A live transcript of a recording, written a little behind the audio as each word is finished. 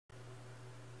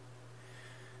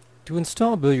To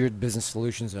install Billiard Business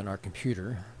Solutions on our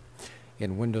computer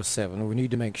in Windows 7, we need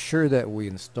to make sure that we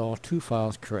install two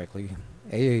files correctly,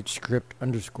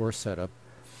 ahscript_setup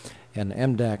and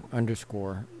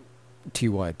mdac_typ.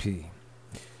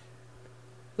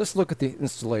 Let's look at the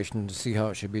installation to see how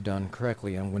it should be done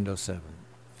correctly on Windows 7.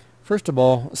 First of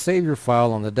all, save your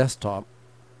file on the desktop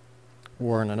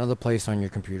or in another place on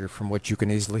your computer from which you can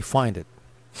easily find it.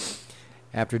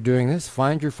 After doing this,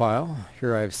 find your file.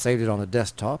 Here I've saved it on the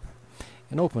desktop,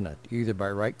 and open it, either by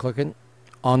right-clicking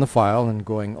on the file and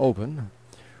going open,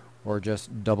 or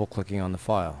just double-clicking on the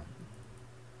file.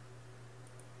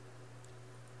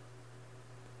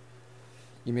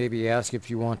 You may be asked if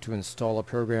you want to install a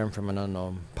program from an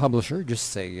unknown publisher.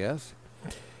 Just say yes.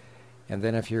 And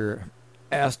then if you're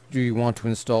asked, do you want to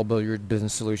install Billiard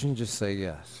Business Solutions, just say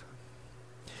yes.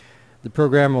 The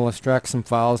program will extract some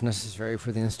files necessary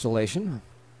for the installation,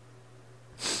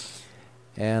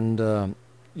 and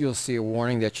you'll see a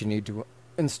warning that you need to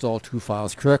install two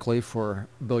files correctly for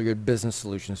Billiard Business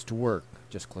Solutions to work.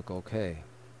 Just click OK.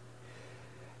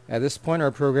 At this point, our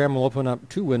program will open up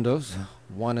two windows.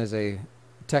 One is a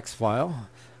text file,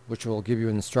 which will give you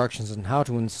instructions on how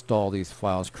to install these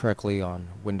files correctly on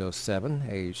Windows 7,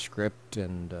 ahscript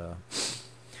and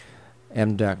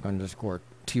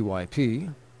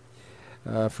mdac_typ.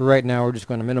 For right now, we're just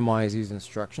going to minimize these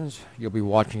instructions. You'll be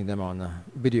watching them on the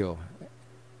video.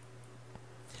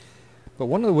 But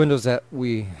one of the windows that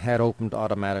we had opened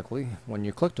automatically when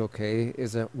you clicked OK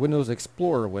is a Windows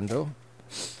Explorer window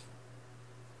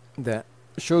that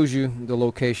shows you the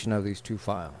location of these two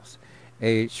files,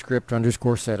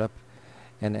 ahscript_setup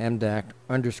and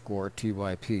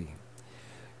mdac_typ.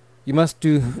 You must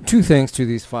do two things to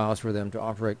these files for them to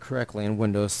operate correctly in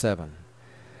Windows 7.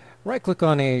 Right-click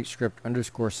on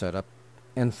ahscript_setup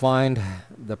and find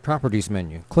the Properties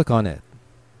menu. Click on it.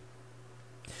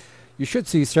 You should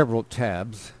see several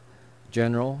tabs: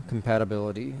 General,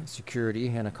 Compatibility, Security,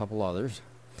 and a couple others.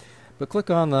 But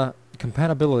click on the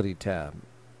Compatibility tab.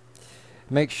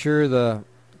 Make sure the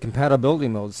compatibility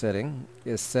mode setting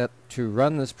is set to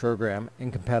run this program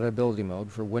in compatibility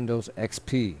mode for Windows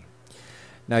XP.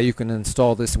 Now you can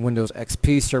install this in Windows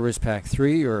XP Service Pack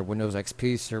 3 or Windows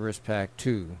XP Service Pack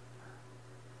 2.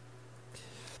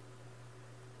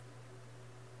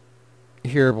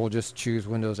 Here we'll just choose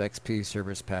Windows XP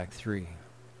Service Pack 3.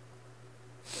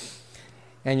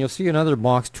 And you'll see another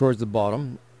box towards the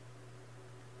bottom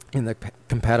in the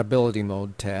Compatibility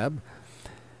Mode tab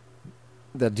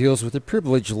that deals with the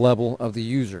privilege level of the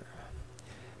user.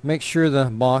 Make sure the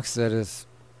box that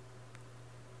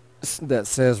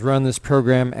says Run this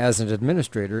program as an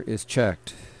administrator is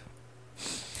checked.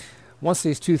 Once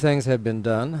these two things have been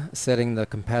done, setting the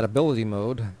compatibility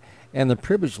mode and the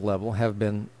privilege level have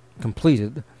been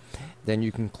completed, then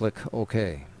you can click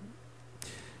OK.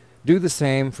 Do the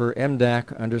same for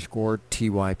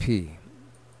mdac_typ.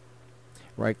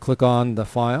 Right click on the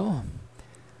file,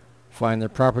 find the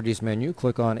Properties menu,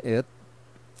 click on it,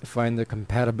 find the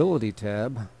Compatibility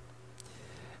tab,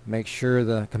 make sure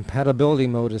the compatibility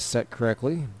mode is set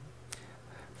correctly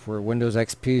for Windows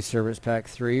XP Service Pack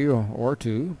 3 or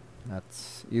 2.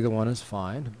 That's either one is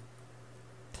fine.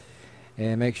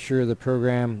 And make sure the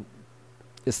program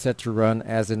is set to run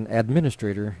as an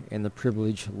administrator in the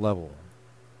privilege level.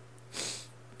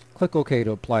 Click OK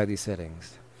to apply these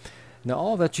settings. Now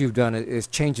all that you've done is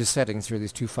change the settings for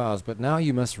these two files, but now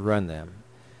you must run them.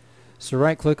 So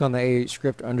right click on the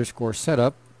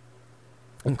ahscript_setup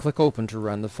and click Open to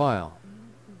run the file.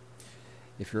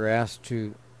 If you're asked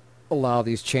to allow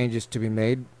these changes to be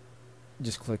made,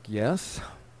 just click Yes.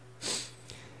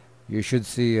 You should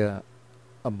see a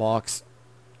box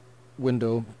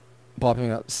window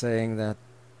popping up saying that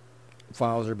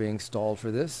files are being installed for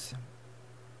this.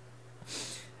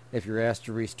 If you're asked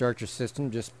to restart your system,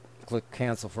 just click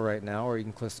Cancel for right now, or you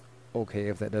can click OK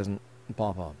if that doesn't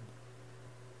pop up.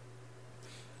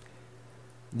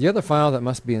 The other file that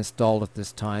must be installed at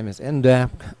this time is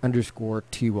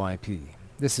mdac_typ.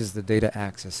 This is the data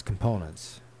access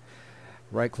components.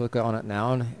 Right click on it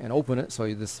now and open it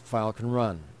so this file can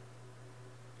run.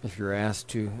 If you're asked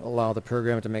to allow the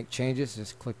program to make changes,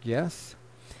 just click Yes.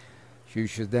 You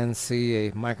should then see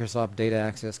a Microsoft Data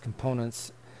Access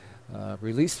Components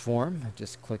release form.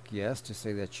 Just click Yes to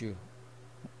say that you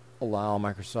allow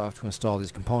Microsoft to install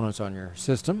these components on your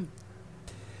system.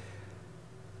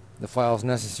 The files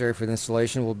necessary for the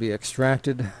installation will be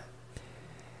extracted,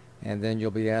 and then you'll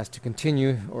be asked to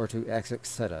continue or to exit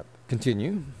setup.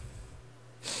 Continue.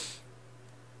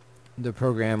 The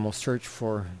program will search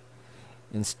for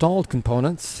installed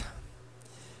components,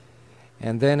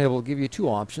 and then it will give you two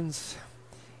options: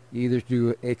 Either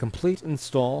do a complete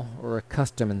install or a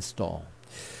custom install.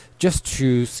 Just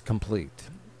choose complete.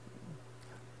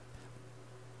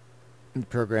 The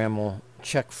program will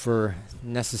check for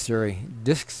necessary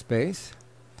disk space.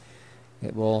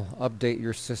 It will update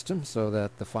your system so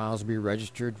that the files will be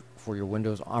registered for your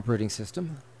Windows operating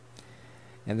system.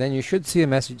 And then you should see a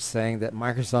message saying that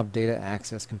Microsoft Data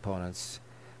Access Components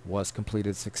was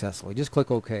completed successfully. Just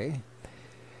click OK.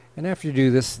 And after you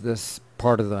do this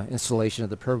part of the installation of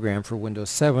the program for Windows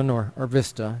 7 or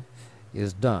Vista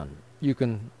is done. You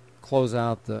can close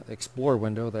out the Explorer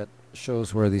window that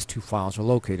shows where these two files are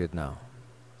located now.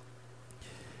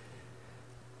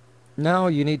 Now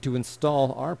you need to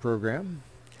install our program.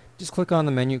 Just click on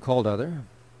the menu called Other.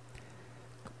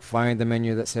 Find the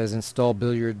menu that says Install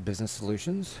Billiard Business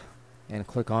Solutions and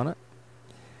click on it.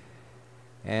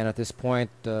 And at this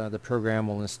point the program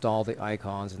will install the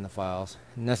icons and the files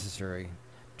necessary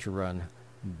to run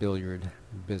Billiard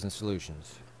Business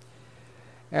Solutions.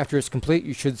 After it's complete,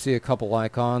 you should see a couple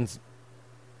icons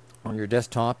on your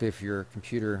desktop if your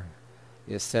computer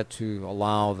is set to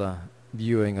allow the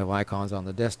viewing of icons on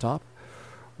the desktop,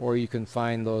 or you can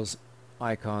find those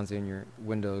icons in your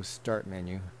Windows Start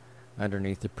menu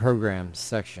underneath the Programs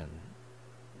section.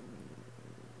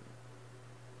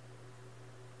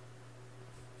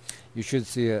 You should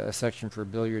see a section for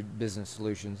Billiard Business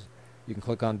Solutions. You can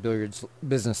click on Billiard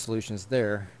Business Solutions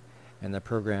there and the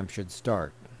program should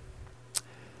start.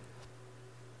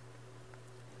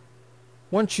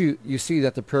 Once you see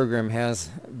that the program has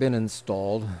been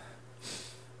installed,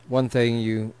 one thing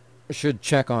you should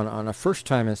check on a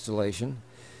first-time installation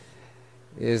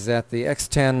is that the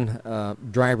X10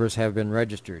 drivers have been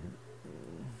registered.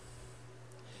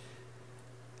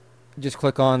 Just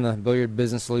click on the Billiard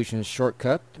Business Solutions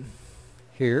shortcut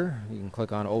here. You can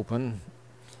click on Open,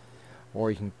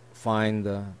 or you can find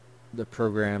the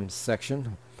Programs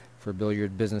section for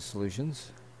Billiard Business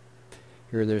Solutions.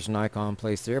 Here there's an icon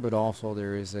placed there, but also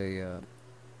there is a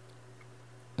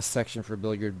section for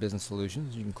Billiard Business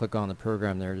Solutions. You can click on the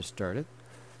program there to start it,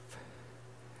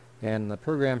 and the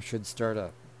program should start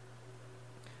up.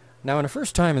 Now, in a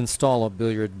first-time install of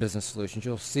Billiard Business Solutions,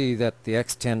 you'll see that the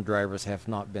X10 drivers have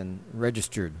not been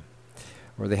registered,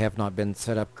 or they have not been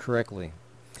set up correctly.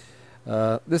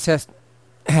 This has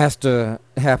to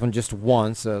happen just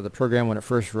once. The program, when it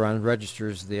first runs,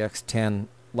 registers the X10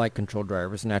 light control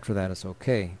drivers, and after that it's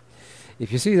okay.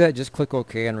 If you see that, just click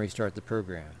OK and restart the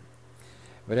program.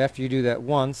 But after you do that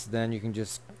once, then you can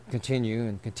just continue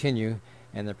and continue,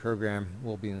 and the program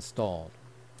will be installed.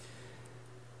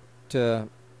 To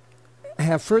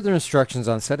have further instructions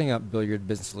on setting up Billiard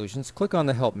Business Solutions, click on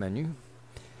the Help menu,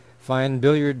 find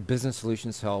Billiard Business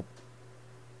Solutions Help,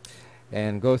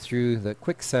 and go through the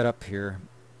quick setup here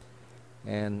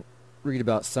and read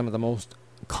about some of the most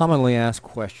commonly asked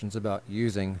questions about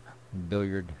using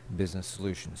Billiard Business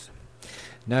Solutions.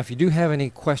 Now, if you do have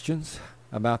any questions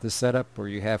about the setup, or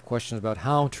you have questions about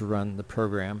how to run the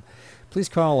program, please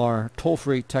call our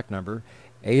toll-free tech number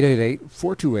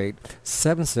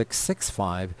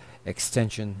 888-428-7665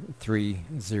 extension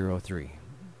 303.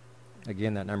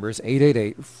 Again, that number is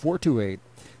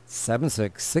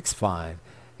 888-428-7665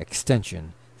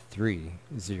 extension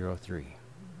 303.